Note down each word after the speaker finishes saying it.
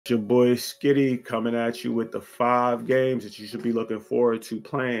Your boy Skitty coming at you with the 5 games that you should be looking forward to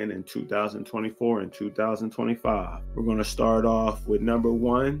playing in 2024 and 2025. We're going to start off with number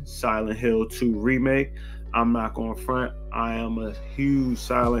 1, Silent Hill 2 Remake. I'm not going to front. I am a huge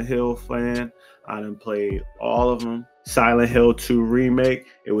Silent Hill fan. I done played all of them. Silent Hill 2 Remake.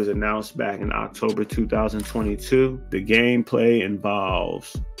 It was announced back in October 2022. The gameplay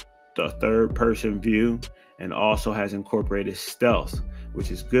involves the third-person view and also has incorporated stealth, which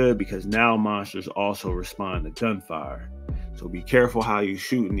is good because now monsters also respond to gunfire. So be careful how you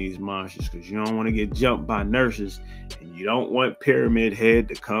shooting these monsters because you don't want to get jumped by nurses and you don't want Pyramid Head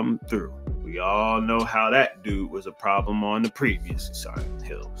to come through. We all know how that dude was a problem on the previous Silent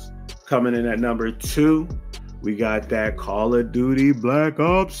Hills. Coming in at number 2, we got that Call of Duty Black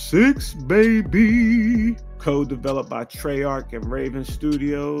Ops 6, baby. Code developed by Treyarch and Raven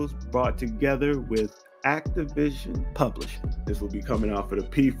Studios, brought together with Activision Publishing. This will be coming out for the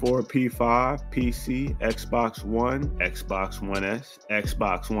P4, P5, PC, Xbox One, Xbox One S,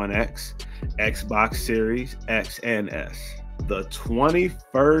 Xbox One X, Xbox Series X and S. The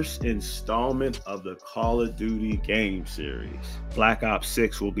 21st installment of the Call of Duty game series. Black Ops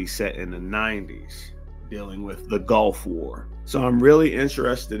 6 will be set in the 90s, dealing with the Gulf War. So I'm really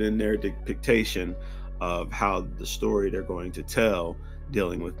interested in their depiction of how the story they're going to tell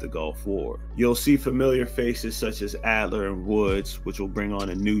dealing with the Gulf War. You'll see familiar faces such as Adler and Woods, which will bring on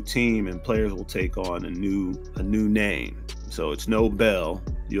a new team and players will take on a new name. So it's no Bell,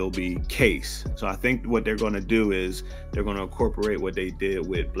 you'll be Case. So I think what they're going to do is they're going to incorporate what they did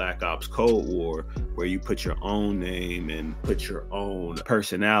with Black Ops Cold War, where you put your own name and put your own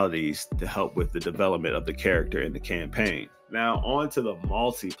personalities to help with the development of the character in the campaign. Now on to the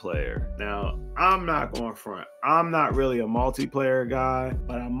multiplayer. Now I'm not going front. I'm not really a multiplayer guy,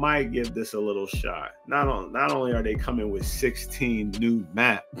 but I might give this a little shot. Not only are they coming with 16 new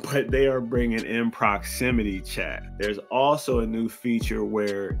maps, but they are bringing in proximity chat. There's also a new feature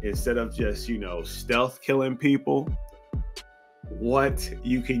where instead of just, stealth killing people,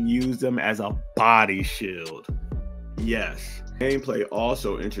 you can use them as a body shield. Yes. Gameplay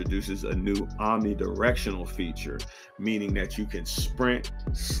also introduces a new omnidirectional feature, meaning that you can sprint,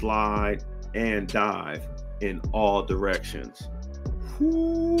 slide, and dive in all directions.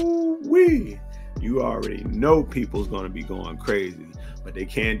 Whoo-wee! You already know people's going to be going crazy, but they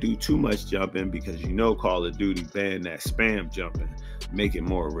can't do too much jumping because Call of Duty banned that spam jumping, make it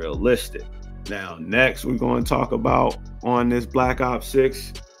more realistic. Now, next we're going to talk about on this Black Ops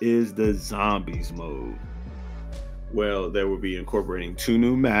 6 is the zombies mode. Well, they will be incorporating 2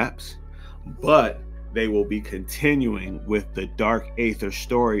 new maps, but they will be continuing with the Dark Aether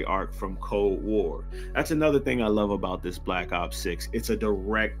story arc from Cold War. That's another thing I love about this Black Ops 6. It's a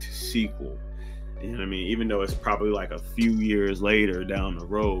direct sequel. You know what I mean? Even though it's probably like a few years later down the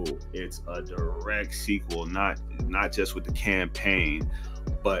road, it's a direct sequel, not just with the campaign,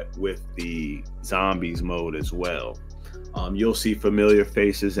 but with the zombies mode as well. You'll see familiar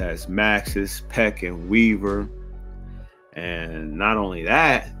faces as Maxis, Peck, and Weaver. And not only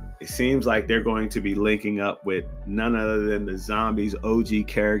that, it seems like they're going to be linking up with none other than the zombies OG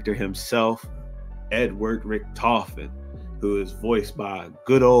character himself, Edward Richtofen, who is voiced by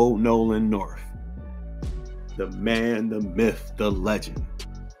good old Nolan North. The man, the myth, the legend.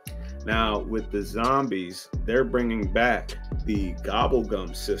 Now, with the zombies, they're bringing back the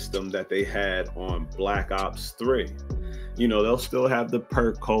gobblegum system that they had on Black Ops 3. They'll still have the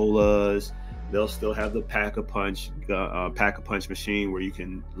perk colas. They'll still have the pack-a-punch machine where you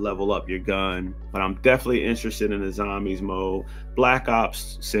can level up your gun. But I'm definitely interested in the zombies mode. Black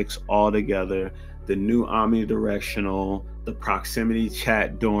Ops 6 altogether. The new omnidirectional, the proximity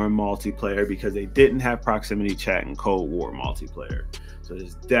chat during multiplayer, because they didn't have proximity chat in Cold War multiplayer. So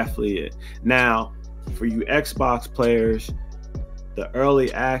it's definitely it. Now, for you Xbox players, the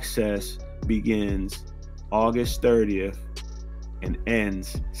early access begins August 30th and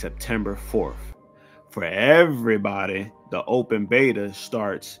ends September 4th. For everybody, the open beta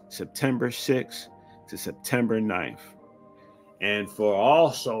starts September 6th to September 9th. And for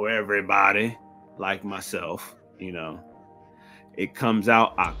also everybody, like myself, it comes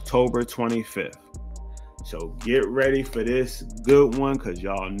out October 25th. So get ready for this good one because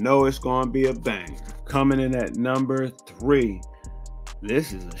y'all know it's going to be a bang. Coming in at number 3.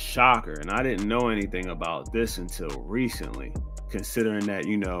 This is a shocker, and I didn't know anything about this until recently. Considering that,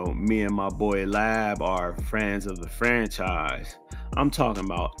 me and my boy Lab are fans of the franchise. I'm talking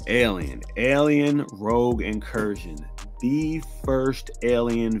about Alien Rogue Incursion, the first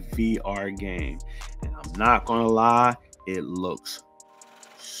Alien VR game. And I'm not gonna lie, it looks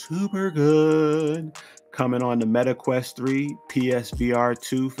super good. Coming on the MetaQuest 3, PSVR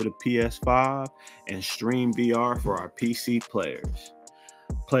 2 for the PS5, and Stream VR for our PC players.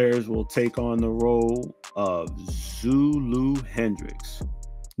 Players will take on the role of Zulu Hendrix,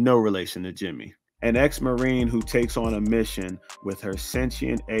 no relation to Jimmy, an ex-Marine who takes on a mission with her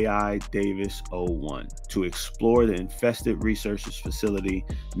sentient AI Davis-01 to explore the infested researchers facility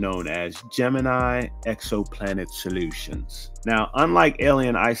known as Gemini Exoplanet Solutions. Now, unlike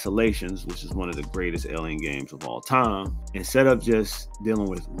Alien Isolations, which is one of the greatest alien games of all time, instead of just dealing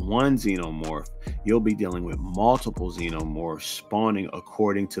with one xenomorph, you'll be dealing with multiple xenomorphs spawning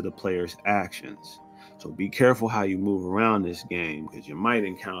according to the player's actions. So be careful how you move around this game, because you might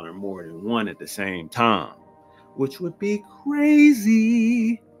encounter more than one at the same time, which would be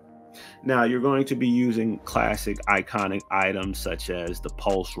crazy. Now, you're going to be using classic iconic items such as the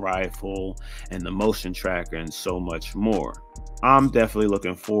pulse rifle and the motion tracker and so much more. I'm definitely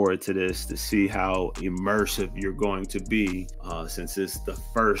looking forward to this to see how immersive you're going to be since it's the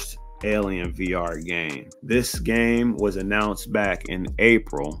first Alien VR game. This game was announced back in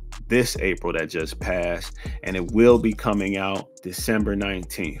April, this April that just passed, and it will be coming out December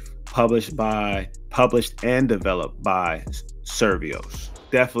 19th. Published and developed by Servios.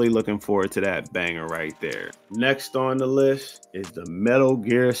 Definitely looking forward to that banger right there. Next on the list is the Metal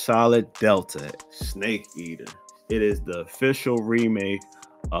Gear Solid Delta Snake Eater. It is the official remake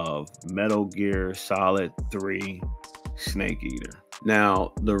of Metal Gear Solid 3 Snake Eater.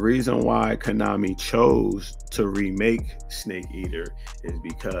 Now, the reason why Konami chose to remake Snake Eater is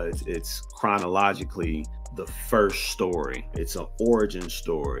because it's chronologically the first story. It's an origin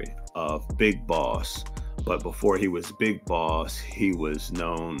story of Big Boss. But before he was Big Boss, he was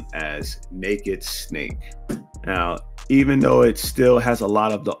known as Naked Snake. Now, even though it still has a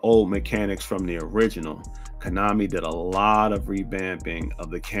lot of the old mechanics from the original, Konami did a lot of revamping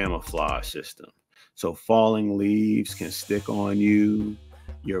of the camouflage system. So falling leaves can stick on you.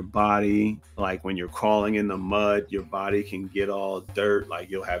 Your body, like when you're crawling in the mud, your body can get all dirt, like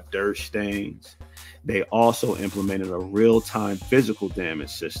you'll have dirt stains. They also implemented a real-time physical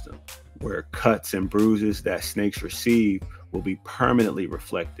damage system where cuts and bruises that snakes receive will be permanently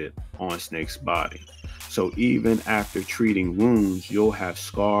reflected on Snake's body. So even after treating wounds, you'll have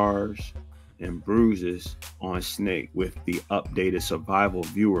scars and bruises on Snake with the updated survival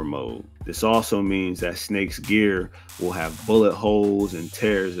viewer mode. This also means that Snake's gear will have bullet holes and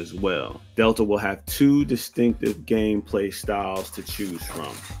tears as well. Delta will have two distinctive gameplay styles to choose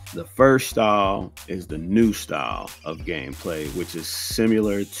from. The first style is the new style of gameplay, which is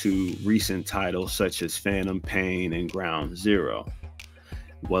similar to recent titles such as Phantom Pain and Ground Zero,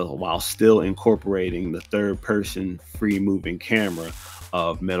 while still incorporating the third-person free-moving camera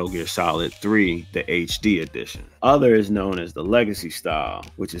of Metal Gear Solid 3, the HD edition. Other is known as the Legacy style,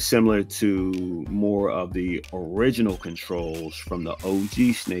 which is similar to more of the original controls from the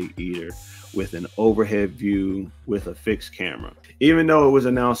OG Snake Eater, with an overhead view with a fixed camera. Even though it was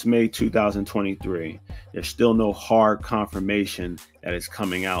announced May 2023, there's still no hard confirmation that it's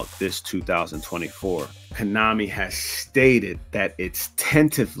coming out this 2024. Konami has stated that it's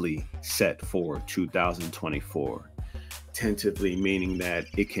tentatively set for 2024. Tentatively meaning that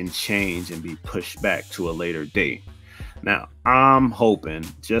it can change and be pushed back to a later date. Now, I'm hoping,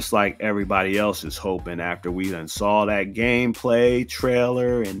 just like everybody else is hoping, after we done saw that gameplay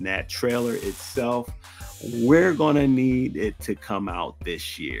trailer and that trailer itself, we're gonna need it to come out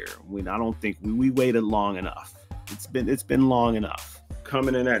this year. I don't think we waited long enough. It's been long enough.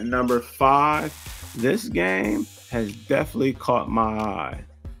 Coming in at number 5, this game has definitely caught my eye,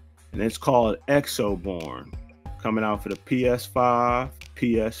 and it's called Exoborn. Coming out for the PS5,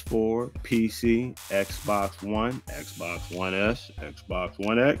 PS4, PC, Xbox One, Xbox One S, Xbox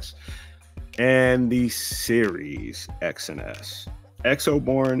One X, and the Series X and S.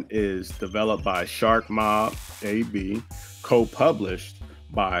 Exoborn is developed by Shark Mob AB, co-published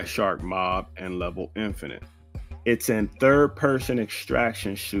by Shark Mob and Level Infinite. It's a third-person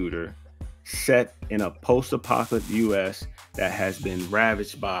extraction shooter set in a post-apocalyptic US that has been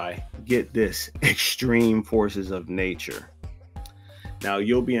ravaged by, get this, extreme forces of nature. Now,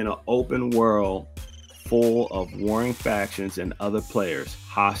 you'll be in an open world full of warring factions and other players,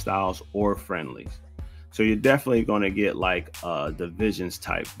 hostiles or friendlies. So you're definitely going to get like a Divisions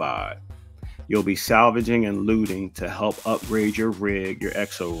type vibe. You'll be salvaging and looting to help upgrade your rig, your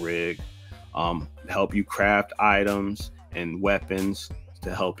exo rig, help you craft items and weapons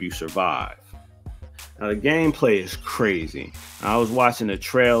to help you survive. Now, the gameplay is crazy. I was watching the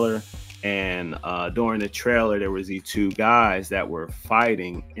trailer, and during the trailer, there was these two guys that were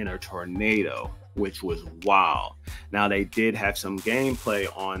fighting in a tornado. which was wild. Now, they did have some gameplay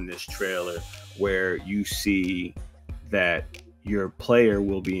on this trailer where you see that your player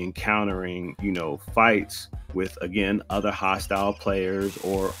will be encountering, fights with, again, other hostile players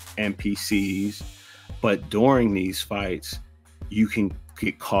or NPCs. But during these fights, you can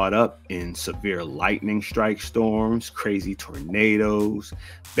get caught up in severe lightning strike storms, crazy tornadoes,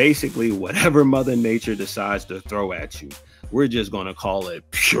 basically whatever Mother Nature decides to throw at you. We're just going to call it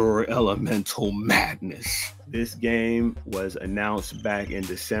pure elemental madness. This game was announced back in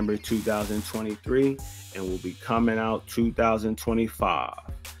December 2023 and will be coming out 2025.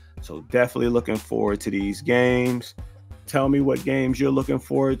 So definitely looking forward to these games. Tell me what games you're looking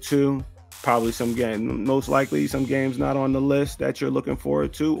forward to. Probably some game, most likely some games not on the list that you're looking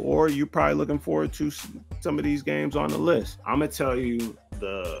forward to, or you're probably looking forward to some of these games on the list. I'm gonna tell you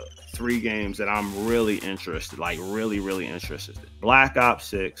the 3 games that I'm really interested, like really interested in. Black Ops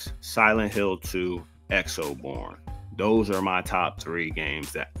 6, Silent Hill 2, Exoborn. Those are my top 3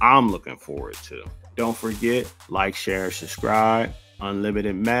 games that I'm looking forward to. Don't forget, like, share, subscribe.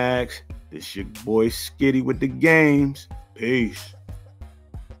 Unlimited Max. This your boy Skitty with the games. Peace.